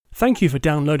Thank you for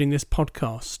downloading this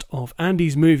podcast of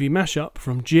Andy's Movie Mashup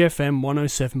from GFM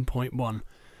 107.1.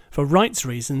 For rights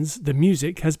reasons, the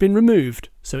music has been removed,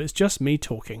 so it's just me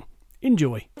talking.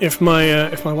 Enjoy. If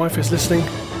my wife is listening,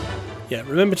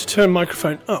 remember to turn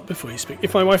microphone up before you speak.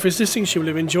 If my wife is listening, she will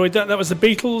have enjoyed that. That was the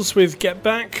Beatles with Get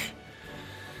Back.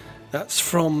 That's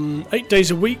from 8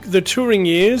 Days a Week, The Touring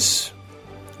Years.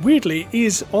 Weirdly, it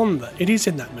is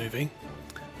in that movie.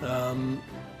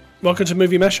 Welcome to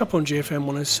Movie Mashup on GFM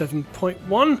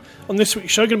 107.1. On this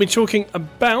week's show, I'm going to be talking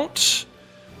about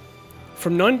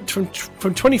from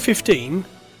 2015,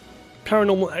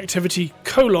 Paranormal Activity: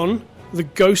 The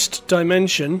Ghost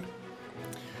Dimension.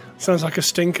 Sounds like a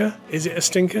stinker. Is it a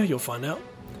stinker? You'll find out.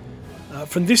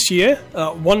 From this year,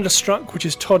 Wonderstruck, which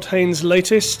is Todd Haynes'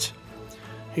 latest.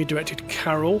 He directed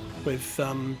Carol with...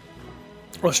 I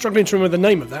was struggling to remember the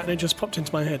name of that, and it just popped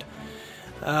into my head.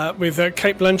 With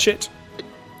Cate Blanchett.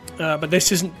 But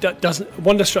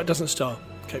Wonderstruck doesn't star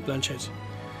Cate Blanchett.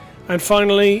 And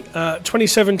finally,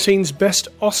 2017's best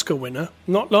Oscar winner,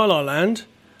 not La La Land,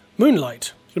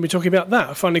 Moonlight. Going to be talking about that.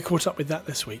 I finally caught up with that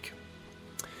this week.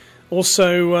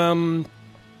 Also,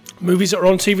 movies that are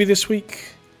on TV this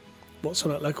week. What's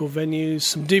on at local venues?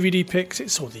 Some DVD picks.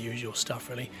 It's all the usual stuff,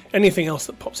 really. Anything else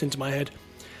that pops into my head.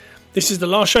 This is the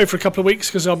last show for a couple of weeks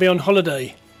because I'll be on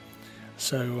holiday.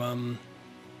 So,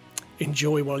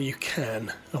 enjoy while you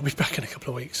can. I'll be back in a couple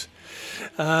of weeks.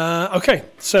 Okay,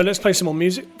 so let's play some more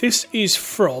music. This is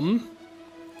from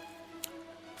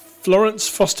Florence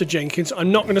Foster Jenkins.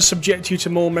 I'm not going to subject you to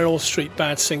more Meryl Streep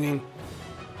bad singing.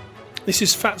 This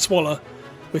is Fats Waller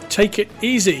with Take It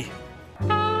Easy.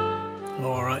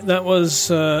 Alright, that was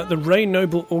the Ray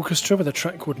Noble Orchestra with a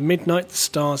track called Midnight, the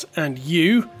Stars and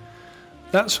You.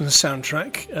 That's from the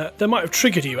soundtrack. That might have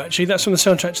triggered you, actually. That's from the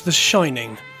soundtrack to The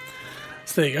Shining.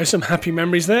 So there you go, some happy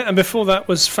memories there. And before that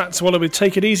was Fats Waller with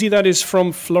Take It Easy. That is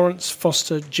from Florence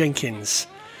Foster Jenkins.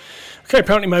 Okay,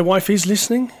 apparently my wife is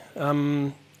listening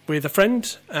with a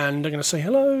friend, and they're going to say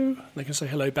hello. They can say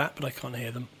hello back, but I can't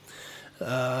hear them.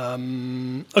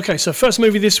 Okay, so first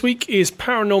movie this week is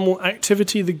Paranormal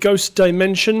Activity: The Ghost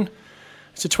Dimension.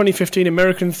 It's a 2015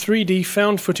 American 3D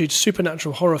found footage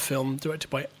supernatural horror film directed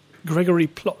by Gregory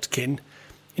Plotkin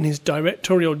in his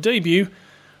directorial debut,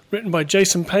 written by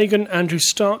Jason Pagan, Andrew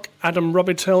Stark, Adam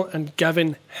Robitel, and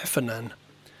Gavin Heffernan.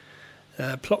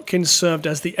 Plotkin served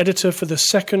as the editor for the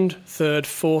second, third,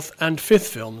 fourth, and fifth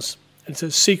films. It's a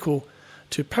sequel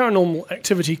to Paranormal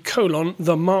Activity: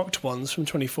 The Marked Ones from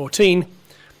 2014,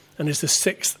 and is the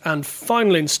sixth and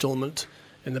final instalment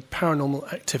in the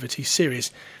Paranormal Activity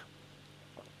series.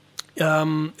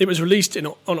 It was released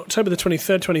on October the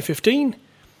 23rd, 2015,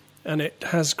 and it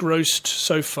has grossed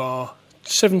so far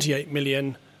 $78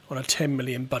 million on a $10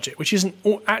 million budget, which isn't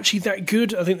actually that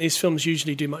good. I think these films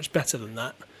usually do much better than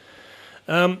that.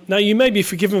 Now, you may be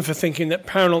forgiven for thinking that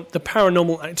the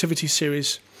Paranormal Activity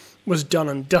series was done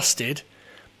and dusted.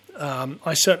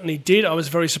 I certainly did. I was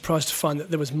very surprised to find that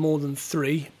there was more than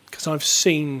three, because I've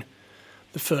seen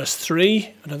the first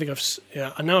three, and I think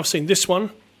and now I've seen this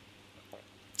one.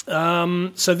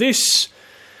 So this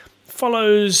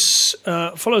follows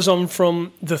on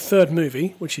from the third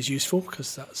movie, which is useful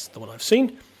because that's the one I've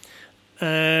seen.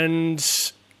 And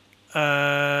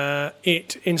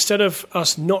instead of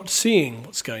us not seeing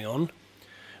what's going on,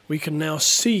 we can now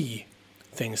see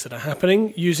things that are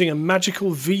happening using a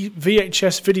magical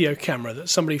VHS video camera that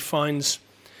somebody finds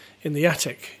in the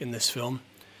attic in this film.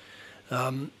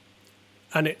 And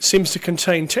it seems to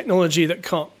contain technology that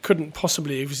couldn't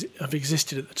possibly have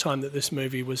existed at the time that this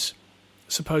movie was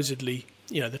supposedly,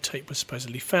 the tape was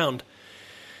supposedly found.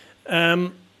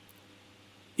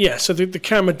 So the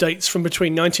camera dates from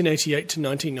between 1988 to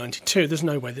 1992. There's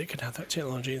no way that it could have that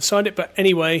technology inside it. But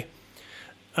anyway,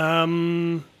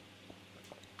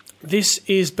 this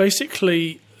is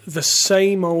basically the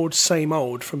same old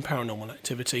from Paranormal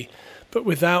Activity, but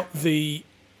without the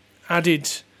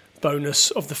added bonus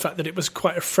of the fact that it was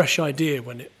quite a fresh idea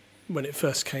when it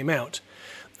first came out.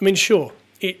 I mean, sure,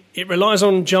 it relies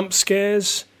on jump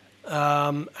scares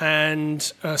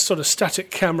and a sort of static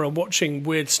camera watching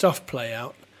weird stuff play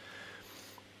out.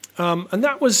 And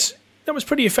that was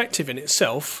pretty effective in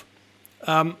itself.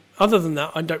 Other than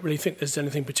that, I don't really think there's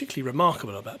anything particularly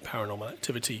remarkable about Paranormal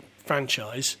Activity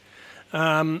franchise.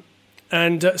 And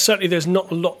certainly there's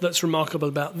not a lot that's remarkable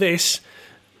about this.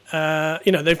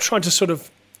 They've tried to sort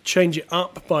of change it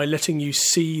up by letting you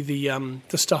see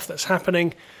the stuff that's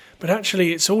happening, but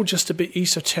actually it's all just a bit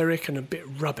esoteric and a bit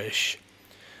rubbish,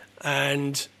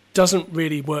 and doesn't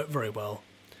really work very well.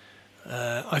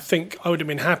 I think I would have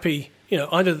been happy,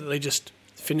 either that they just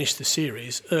finished the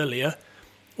series earlier,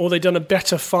 or they'd done a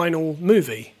better final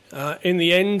movie. In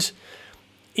the end,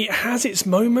 it has its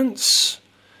moments,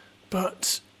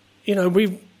 but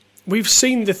we've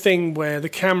seen the thing where the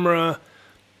camera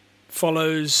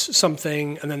follows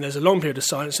something and then there's a long period of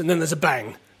silence and then there's a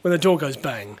bang when the door goes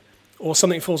bang, or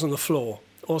something falls on the floor,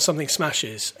 or something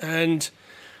smashes, and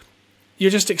you're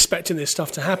just expecting this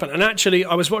stuff to happen. And actually,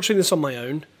 I was watching this on my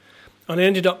own, and I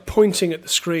ended up pointing at the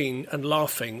screen and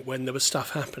laughing when there was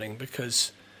stuff happening,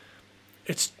 because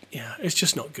it's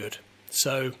just not good.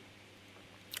 So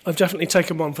I've definitely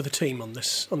taken one for the team on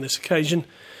this occasion.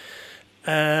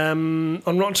 On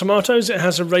Rotten Tomatoes, it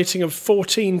has a rating of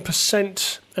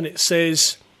 14%, and it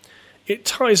says it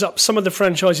ties up some of the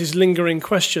franchise's lingering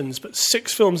questions, but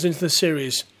 6 films into the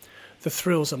series, the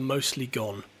thrills are mostly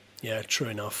gone. Yeah, true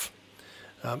enough.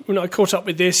 When I caught up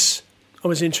with this, I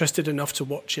was interested enough to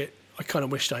watch it. I kind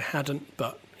of wished I hadn't,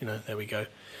 but, there we go.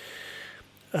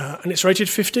 And it's rated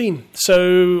 15.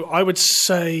 So I would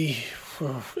say,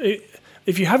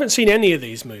 if you haven't seen any of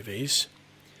these movies,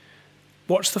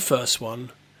 watch the first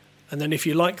one, and then if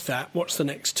you like that, watch the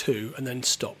next 2, and then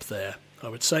stop there. I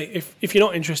would say if you're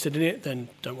not interested in it, then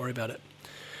don't worry about it.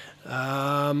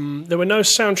 There were no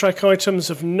soundtrack items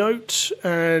of note,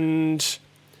 and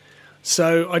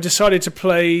so I decided to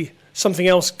play something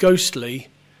else ghostly,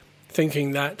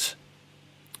 thinking that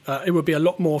it would be a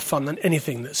lot more fun than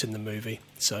anything that's in the movie.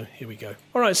 So here we go.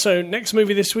 All right, so next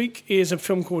movie this week is a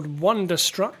film called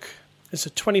Wonderstruck. It's a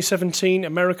 2017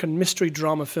 American mystery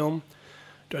drama film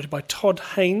directed by Todd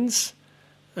Haynes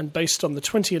and based on the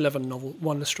 2011 novel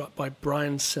Wonderstruck by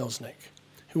Brian Selznick,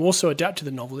 who also adapted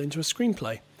the novel into a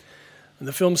screenplay. And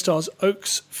the film stars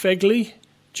Oakes Fegley,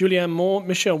 Julianne Moore,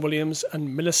 Michelle Williams,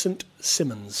 and Millicent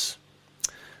Simmons.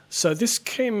 So this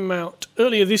came out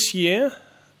earlier this year.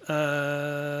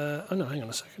 Hang on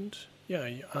a second. Yeah,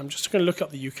 I'm just going to look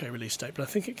up the UK release date, but I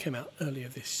think it came out earlier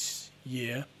this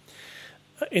year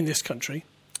in this country.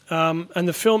 And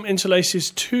the film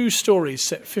interlaces 2 stories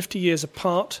set 50 years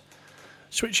apart,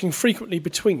 switching frequently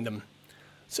between them.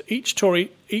 So each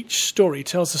story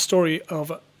tells the story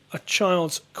of a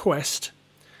child's quest.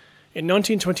 In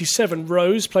 1927,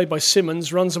 Rose, played by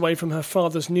Simmons, runs away from her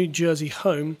father's New Jersey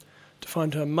home to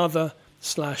find her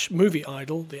mother/movie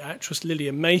idol, the actress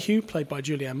Lillian Mayhew, played by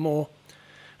Julianne Moore.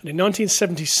 And in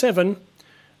 1977,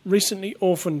 recently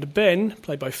orphaned Ben,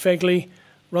 played by Fegley,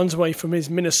 runs away from his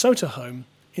Minnesota home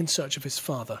in search of his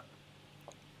father.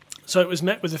 So it was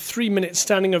met with a 3-minute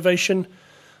standing ovation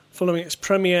following its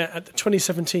premiere at the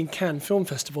 2017 Cannes Film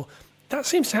Festival. That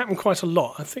seems to happen quite a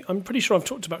lot. I'm pretty sure I've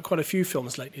talked about quite a few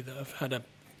films lately that have had a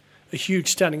huge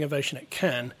standing ovation at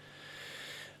Cannes.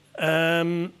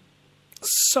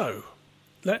 So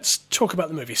let's talk about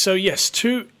the movie. So yes,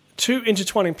 two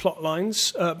intertwining plot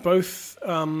lines, both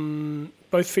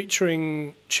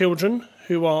featuring children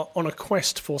who are on a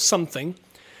quest for something.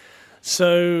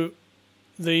 So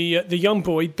the young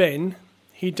boy Ben,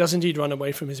 he does indeed run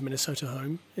away from his Minnesota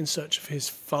home in search of his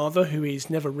father, who he's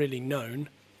never really known.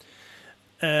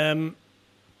 And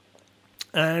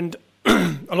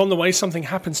along the way, something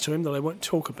happens to him that I won't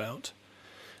talk about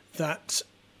that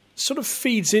sort of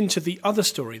feeds into the other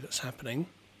story that's happening,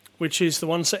 which is the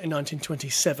one set in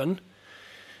 1927,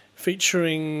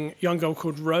 featuring a young girl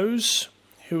called Rose,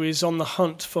 who is on the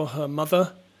hunt for her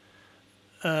mother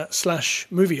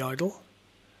 / movie idol,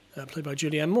 played by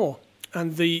Julianne Moore.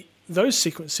 And those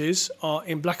sequences are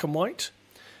in black and white,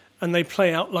 and they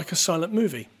play out like a silent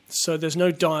movie. So there's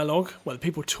no dialogue. Well,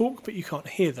 people talk, but you can't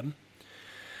hear them.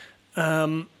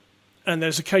 And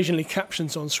there's occasionally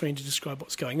captions on screen to describe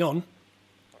what's going on.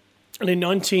 And in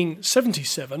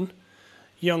 1977,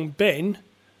 young Ben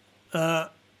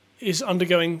is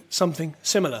undergoing something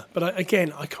similar. But I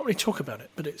can't really talk about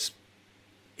it. But it's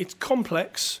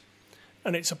complex,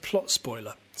 and it's a plot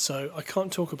spoiler. So I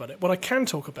can't talk about it. What I can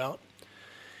talk about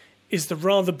is the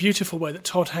rather beautiful way that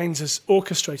Todd Haynes has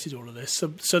orchestrated all of this.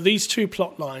 So these 2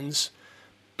 plot lines,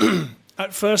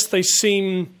 at first they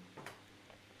seem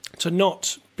to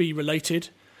not be related,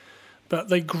 but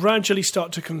they gradually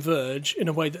start to converge in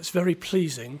a way that's very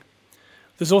pleasing.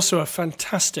 There's also a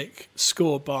fantastic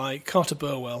score by Carter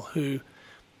Burwell, who,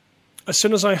 as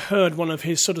soon as I heard one of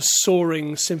his sort of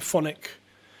soaring symphonic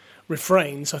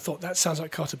refrains, I thought, that sounds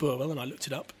like Carter Burwell, and I looked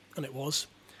it up, and it was.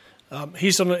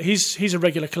 He's a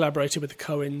regular collaborator with the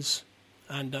Coens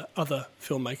and other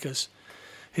filmmakers.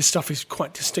 His stuff is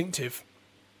quite distinctive.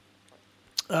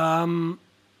 And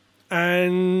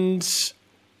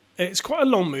it's quite a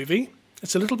long movie.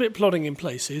 It's a little bit plodding in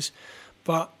places,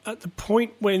 but at the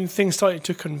point when things started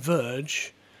to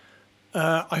converge,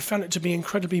 I found it to be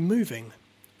incredibly moving.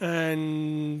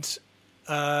 And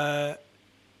I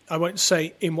won't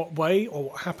say in what way or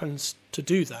what happens to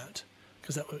do that,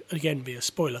 because that would, again, be a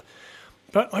spoiler.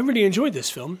 But I really enjoyed this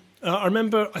film. I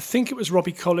remember, I think it was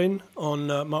Robbie Collin on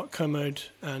Mark Kermode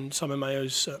and Simon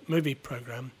Mayo's movie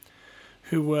programme,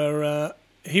 who were...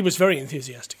 he was very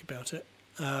enthusiastic about it.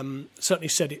 Certainly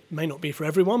said it may not be for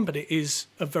everyone, but it is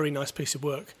a very nice piece of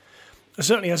work.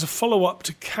 Certainly as a follow-up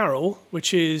to Carol,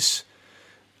 which is,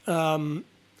 I'd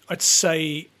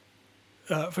say,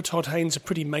 for Todd Haynes, a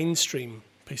pretty mainstream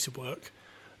piece of work.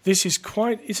 This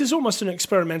is almost an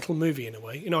experimental movie in a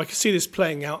way. I can see this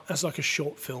playing out as like a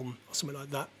short film or something like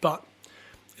that, but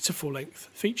it's a full-length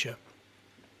feature.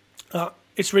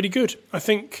 It's really good. I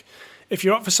think if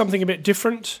you're up for something a bit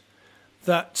different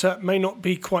that may not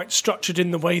be quite structured in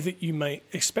the way that you may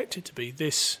expect it to be,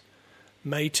 this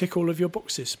may tick all of your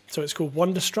boxes. So it's called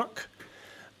Wonderstruck.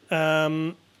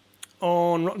 On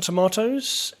Rotten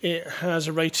Tomatoes, it has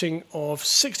a rating of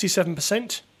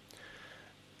 67%.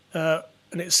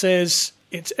 And it says,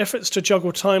 its efforts to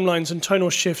juggle timelines and tonal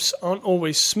shifts aren't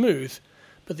always smooth,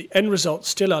 but the end result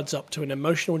still adds up to an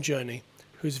emotional journey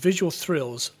whose visual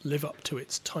thrills live up to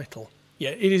its title.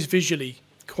 Yeah, it is visually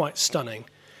quite stunning.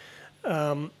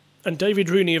 And David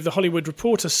Rooney of The Hollywood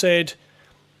Reporter said,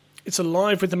 it's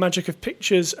alive with the magic of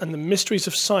pictures and the mysteries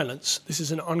of silence. This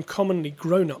is an uncommonly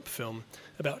grown-up film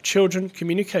about children,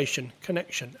 communication,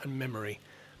 connection, and memory.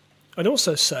 I'd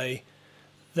also say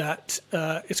that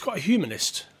it's quite a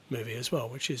humanist movie as well,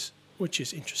 which is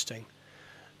interesting.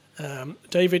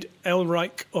 David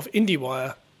Elreich of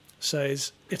IndieWire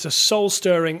says, it's a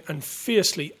soul-stirring and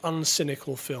fiercely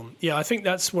uncynical film. Yeah, I think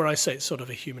that's where I say it's sort of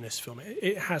a humanist film.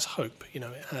 It has hope, it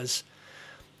has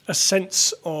a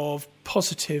sense of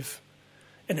positive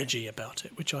energy about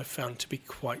it, which I found to be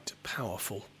quite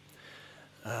powerful.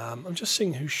 I'm just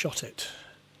seeing who shot it.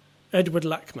 Edward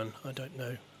Lackman, I don't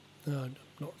know. I'm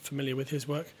not familiar with his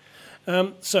work.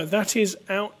 So that is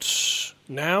out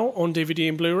now on DVD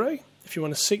and Blu-ray. If you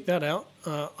want to seek that out,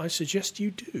 I suggest you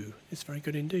do. It's very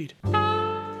good indeed.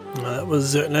 That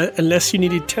was, Unless You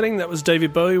Needed Telling, that was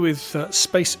David Bowie with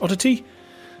Space Oddity.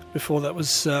 Before that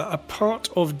was a part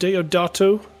of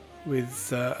Deodato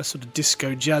with a sort of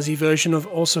disco jazzy version of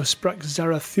Also Sprach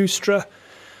Zarathustra.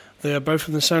 They are both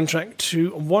from the soundtrack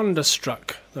to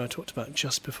Wonderstruck that I talked about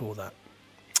just before that.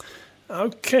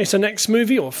 Okay, so next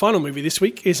movie, or final movie this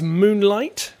week, is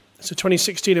Moonlight. It's a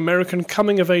 2016 American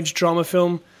coming-of-age drama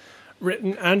film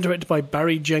written and directed by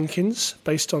Barry Jenkins,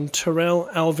 based on Terrell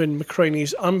Alvin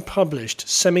McCraney's unpublished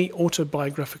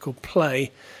semi-autobiographical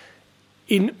play,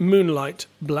 In Moonlight,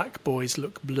 Black Boys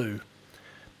Look Blue.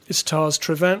 It stars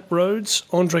Trevant Rhodes,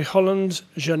 Andre Holland,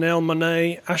 Janelle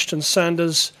Monáe, Ashton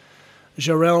Sanders,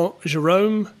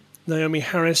 Jerome, Naomi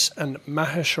Harris, and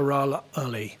Mahershala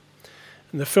Ali.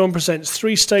 And the film presents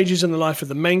 3 stages in the life of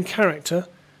the main character,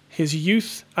 his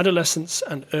youth, adolescence,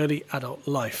 and early adult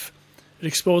life. It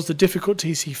explores the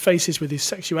difficulties he faces with his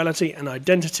sexuality and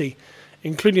identity,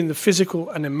 including the physical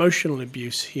and emotional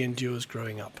abuse he endures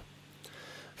growing up.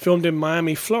 Filmed in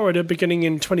Miami, Florida, beginning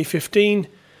in 2015,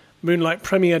 Moonlight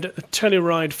premiered at the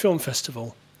Telluride Film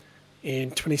Festival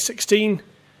in 2016,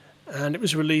 and it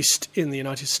was released in the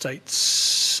United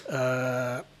States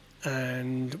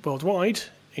and worldwide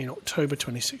in October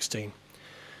 2016.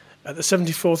 At the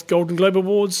 74th Golden Globe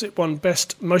Awards, it won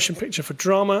Best Motion Picture for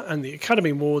Drama, and the Academy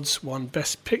Awards won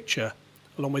Best Picture,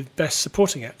 along with Best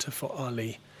Supporting Actor for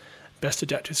Ali, Best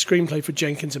Adapted Screenplay for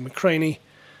Jenkins and McCraney,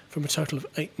 from a total of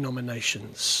 8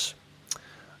 nominations.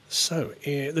 So,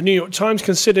 the New York Times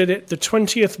considered it the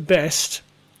 20th best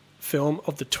film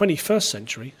of the 21st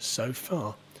century so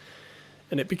far.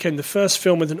 And it became the first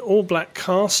film with an all-black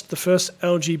cast, the first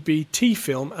LGBT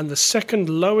film, and the second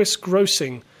lowest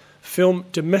grossing film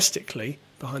domestically,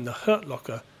 behind The Hurt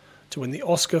Locker, to win the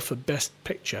Oscar for Best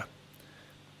Picture.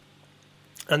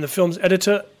 And the film's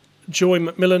editor, Joy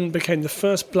McMillan, became the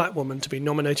first black woman to be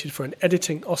nominated for an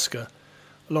editing Oscar,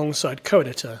 alongside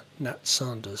co-editor Nat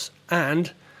Sanders.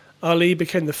 And Ali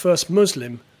became the first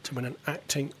Muslim to win an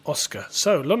acting Oscar.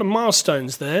 So, a lot of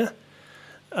milestones there.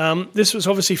 This was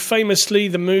obviously famously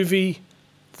the movie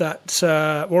that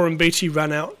Warren Beatty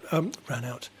read out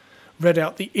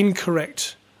the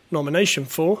incorrect nomination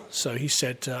for. So he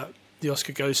said the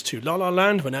Oscar goes to La La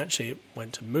Land, when actually it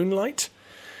went to Moonlight.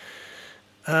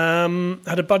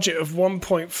 Had a budget of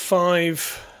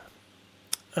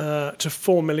 1.5 to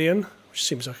 4 million, which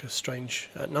seems like a strange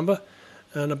number,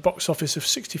 and a box office of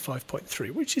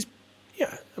 65.3, which is,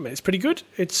 it's pretty good.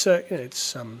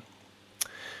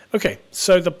 Okay,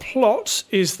 so the plot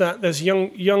is that there's a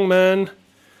young man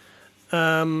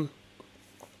who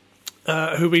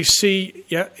we see,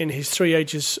 in his 3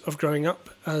 ages of growing up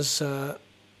as,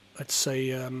 I'd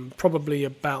say, probably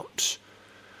about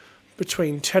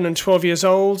between 10 and 12 years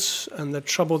old, and the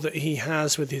trouble that he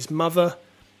has with his mother,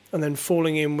 and then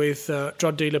falling in with a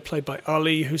drug dealer played by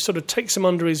Ali, who sort of takes him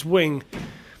under his wing.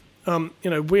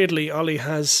 Weirdly, Ali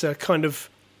has kind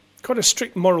of quite a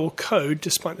strict moral code,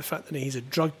 despite the fact that he's a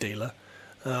drug dealer.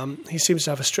 He seems to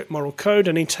have a strict moral code,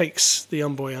 and he takes the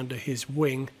young boy under his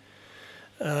wing.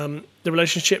 The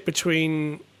relationship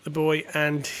between the boy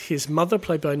and his mother,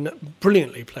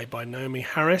 brilliantly played by Naomi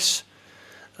Harris,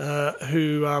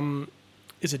 who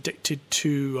is addicted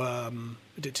to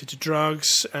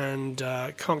drugs and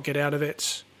can't get out of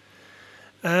it.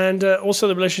 And also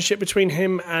the relationship between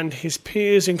him and his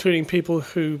peers, including people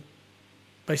who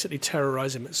basically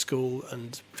terrorise him at school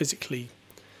and physically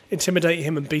intimidate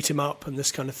him and beat him up and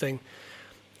this kind of thing.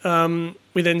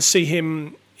 We then see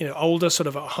him, older, sort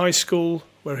of at high school,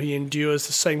 where he endures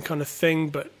the same kind of thing,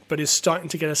 but is starting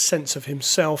to get a sense of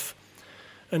himself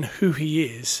and who he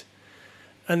is.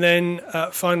 And then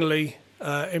finally,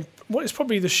 in what is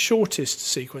probably the shortest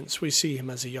sequence, we see him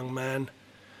as a young man,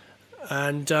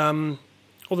 and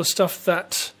all the stuff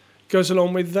that goes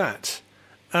along with that.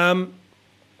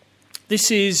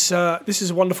 This is a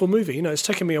wonderful movie. It's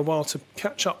taken me a while to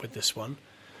catch up with this one.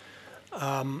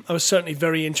 I was certainly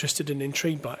very interested and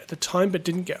intrigued by it at the time, but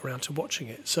didn't get around to watching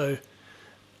it. So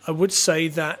I would say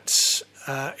that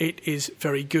it is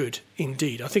very good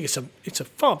indeed. I think it's a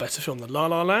far better film than La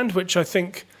La Land, which I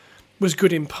think was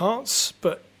good in parts,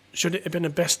 but should it have been a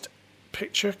Best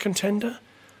Picture contender?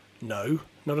 No,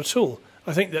 not at all.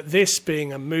 I think that this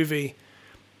being a movie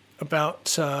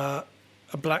about a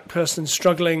black person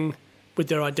struggling with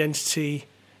their identity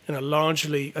in a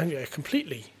largely,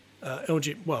 completely a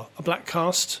black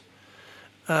cast,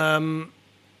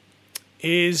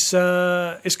 is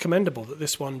commendable that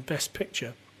this won Best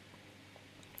Picture,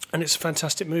 and it's a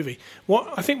fantastic movie.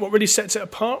 What really sets it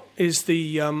apart is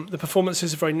the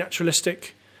performances are very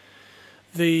naturalistic.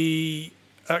 The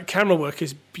camera work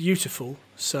is beautiful,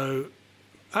 so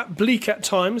bleak at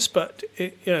times, but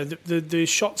the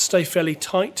shots stay fairly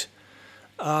tight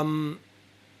on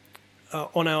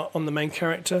the main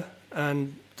character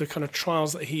and the kind of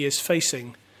trials that he is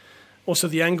facing. Also,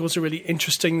 the angles are really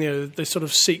interesting. They sort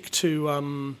of seek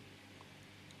to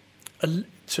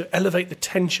elevate the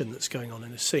tension that's going on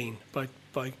in a scene by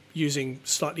using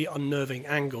slightly unnerving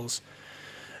angles.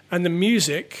 And the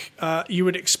music, you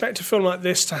would expect a film like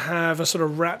this to have a sort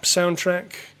of rap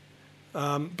soundtrack,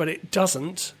 but it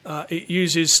doesn't. It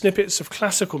uses snippets of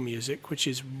classical music, which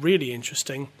is really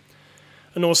interesting,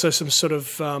 and also some sort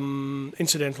of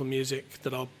incidental music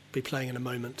that I'll be playing in a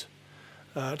moment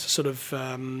to sort of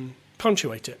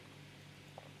punctuate it.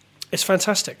 It's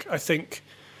fantastic. I think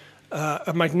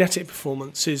a magnetic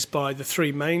performance is by the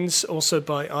three mains, also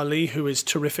by Ali, who is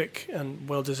terrific and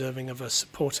well-deserving of a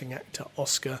supporting actor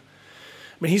Oscar.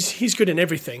 I mean, he's good in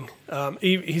everything.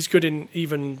 He's good in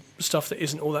even stuff that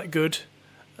isn't all that good.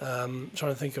 Trying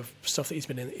to think of stuff that he's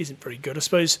been in that isn't very good. I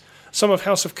suppose some of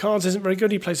House of Cards isn't very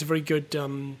good. He plays a very good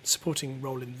supporting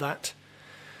role in that.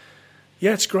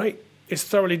 Yeah, it's great. It's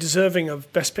thoroughly deserving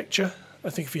of Best Picture. I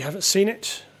think if you haven't seen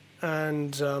it,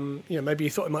 and maybe you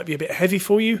thought it might be a bit heavy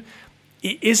for you,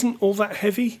 it isn't all that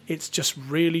heavy. It's just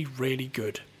really, really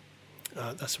good.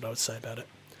 That's what I would say about it.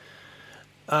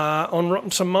 On Rotten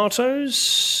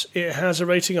Tomatoes, it has a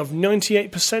rating of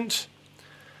 98%,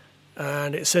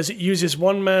 and it says it uses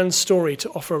one man's story to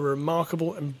offer a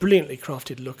remarkable and brilliantly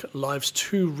crafted look at lives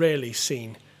too rarely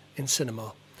seen in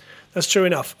cinema. That's true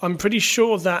enough. I'm pretty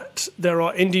sure that there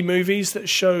are indie movies that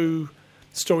show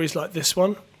stories like this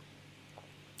one,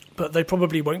 but they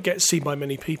probably won't get seen by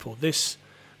many people. This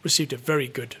received a very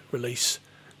good release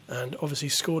and obviously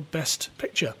scored Best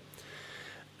Picture.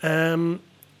 And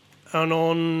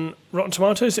on Rotten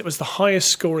Tomatoes, it was the highest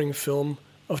scoring film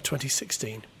of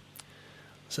 2016.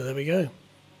 So there we go.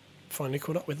 Finally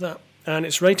caught up with that. And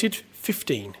it's rated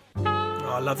 15. Oh,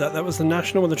 I love that. That was The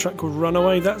National with the track called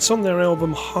Runaway. That's on their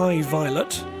album High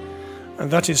Violet. And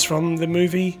that is from the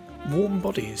movie Warm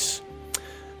Bodies.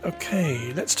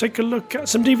 Okay, let's take a look at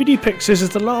some DVD picks. This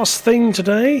is the last thing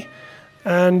today.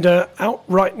 And out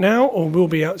right now, or will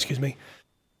be out,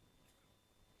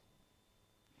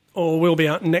 or will be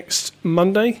out next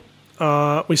Monday.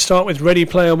 We start with Ready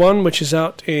Player One, which is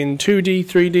out in 2D,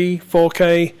 3D,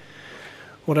 4K,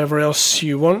 whatever else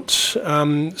you want.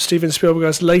 Steven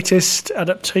Spielberg's latest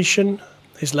adaptation,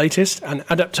 an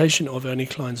adaptation of Ernie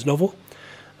Klein's novel.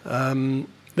 Then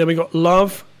we got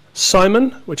Love,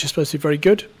 Simon, which is supposed to be very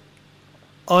good.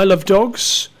 I Love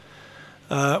Dogs,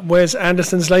 Wes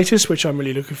Anderson's latest, which I'm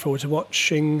really looking forward to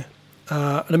watching,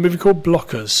 and a movie called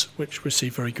Blockers, which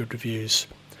received very good reviews.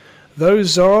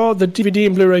 Those are the DVD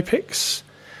and Blu-ray picks.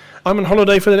 I'm on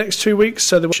holiday for the next 2 weeks,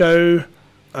 so the show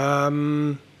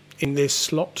in this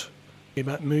slot will be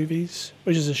about movies,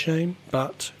 which is a shame,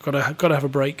 but got to have a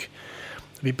break.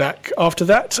 I'll be back after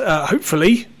that.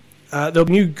 Hopefully, there'll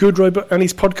be a new Good Robot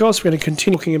Annie's podcast. We're going to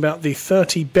continue talking about the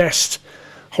 30 best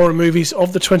horror movies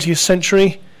of the 20th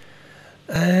century.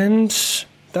 And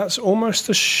that's almost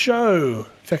the show.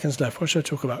 Seconds left. What should I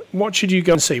talk about? What should you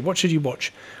go and see? What should you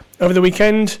watch? Over the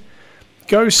weekend,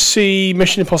 go see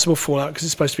Mission Impossible Fallout because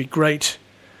it's supposed to be great.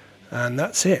 And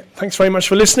that's it. Thanks very much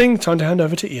for listening. Time to hand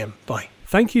over to Ian. Bye.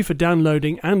 Thank you for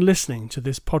downloading and listening to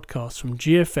this podcast from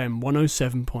GFM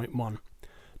 107.1.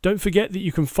 Don't forget that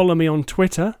you can follow me on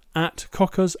Twitter at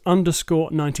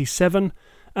cockers_97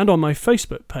 and on my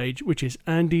Facebook page, which is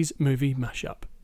Andy's Movie Mashup.